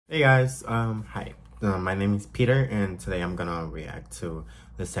Hey guys, hi. My name is Peter, and today I'm gonna react to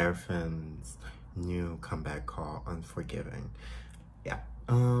SSERAFIM's new comeback called Unforgiven. Yeah.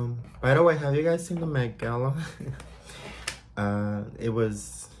 By the way, have you guys seen the Met Gala? It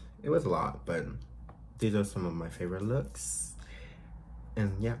was a lot, but these are some of my favorite looks.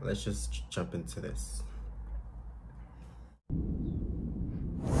 And yeah, let's just jump into this.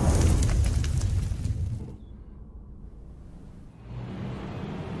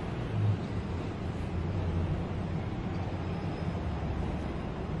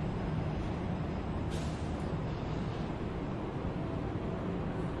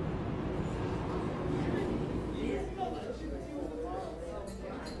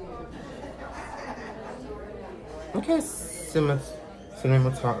 Okay,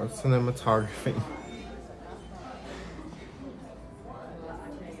 cinematography.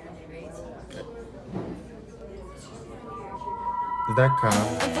 Is that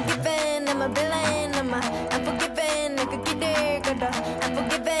Unforgiven, I'm a villain, unforgiven, I could get there,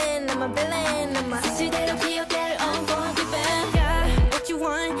 unforgiven, I'm a villain, 시대로 기억될 unforgiven. Yeah, what you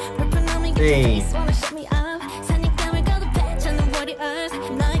want, 불편 없는 게 wanna shut me up. 사냥감을 거듭해, 찾는 warriors.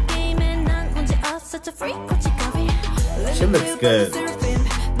 나의 게임에 난 문제 없어, such a freak, what you copy. She looks good.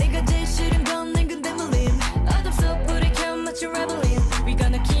 내가 제일 싫은 건 내 근데물림. 어둠속 불을 켜 맞춰 rebelling. We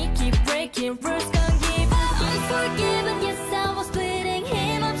gonna keep breaking rules, gonna give up. Unforgiven, yes I was bleeding.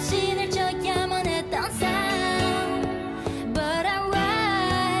 힘없이 늘 져야만 했던 삶. But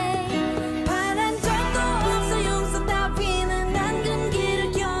alright. 바란 적도 없어 용서 따위는 안 든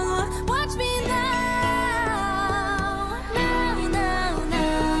길을 겨눠. Watch me now, now, now,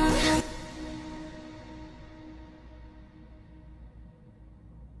 now.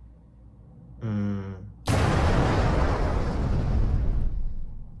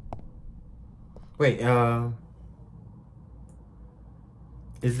 Wait,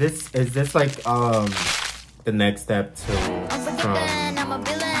 is this like the next step to from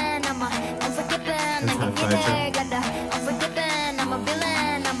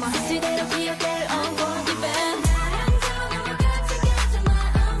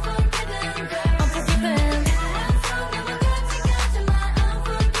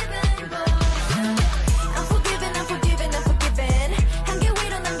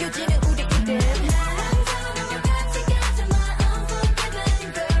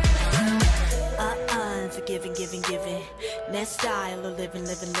giving 내 스타일로 living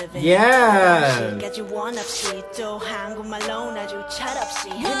yeah. 까지 원 없이 또 한국말로 아주 철없이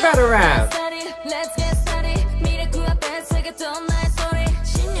You better rap. Let's get started 미래 그 앞에 새겼던 나의 소리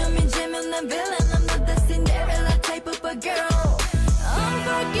신념이 지면 난 villain I'm not the Cinderella type of a girl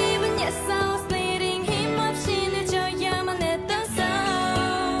Unforgiven yes I was bleeding 힘없이 늦어야만 했던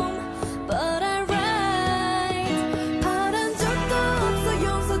싸움 But alright 바란 적도 없어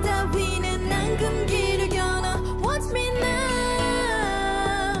용서 따위는 난 금기를 겨눠 Watch me now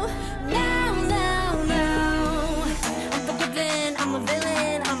Now now now Unforgiven I'm a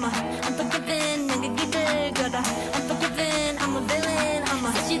villain Unforgiven 내가 길을 걸어 Unforgiven I'm a villain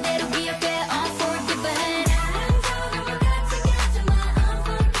시대로 기억해 Unforgiven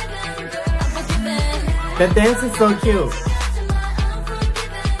The dance is so cute.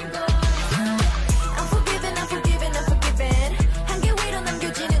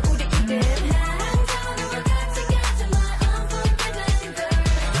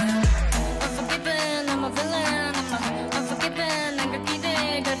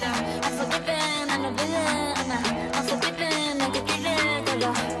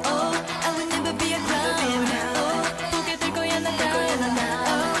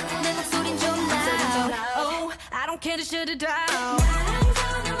 Can't shut it down.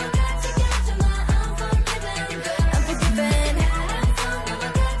 Unforgiven.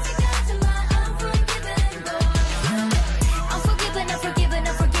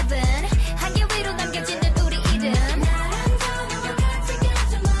 한계 위로 남겨지는 우리 이름.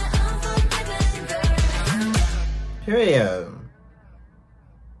 Period.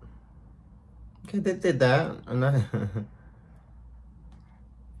 Okay, they did that. I'm not.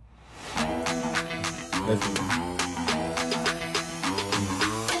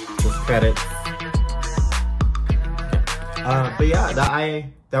 Credit. But yeah,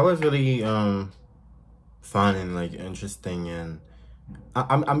 that was really fun and like interesting, and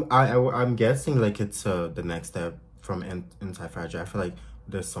I'm guessing like it's the next step from Anti-Fragile. I feel like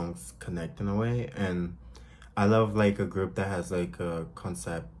the songs connect in a way, and I love like a group that has like a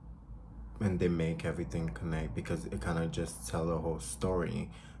concept and they make everything connect because it kind of just tell the whole story,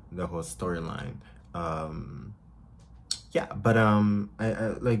 the whole storyline. yeah, but I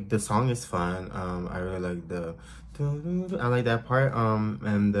like the song is fun. I really like the I like that part.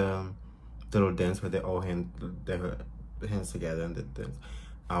 And the little dance where they all their hands together and did this.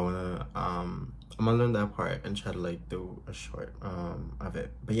 I'm gonna learn that part and try to like do a short of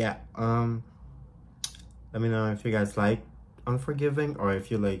it. But yeah, let me know if you guys like Unforgiving, or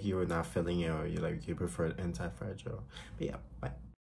if you like you were not feeling it, or you prefer Anti-Fragile. But yeah, bye.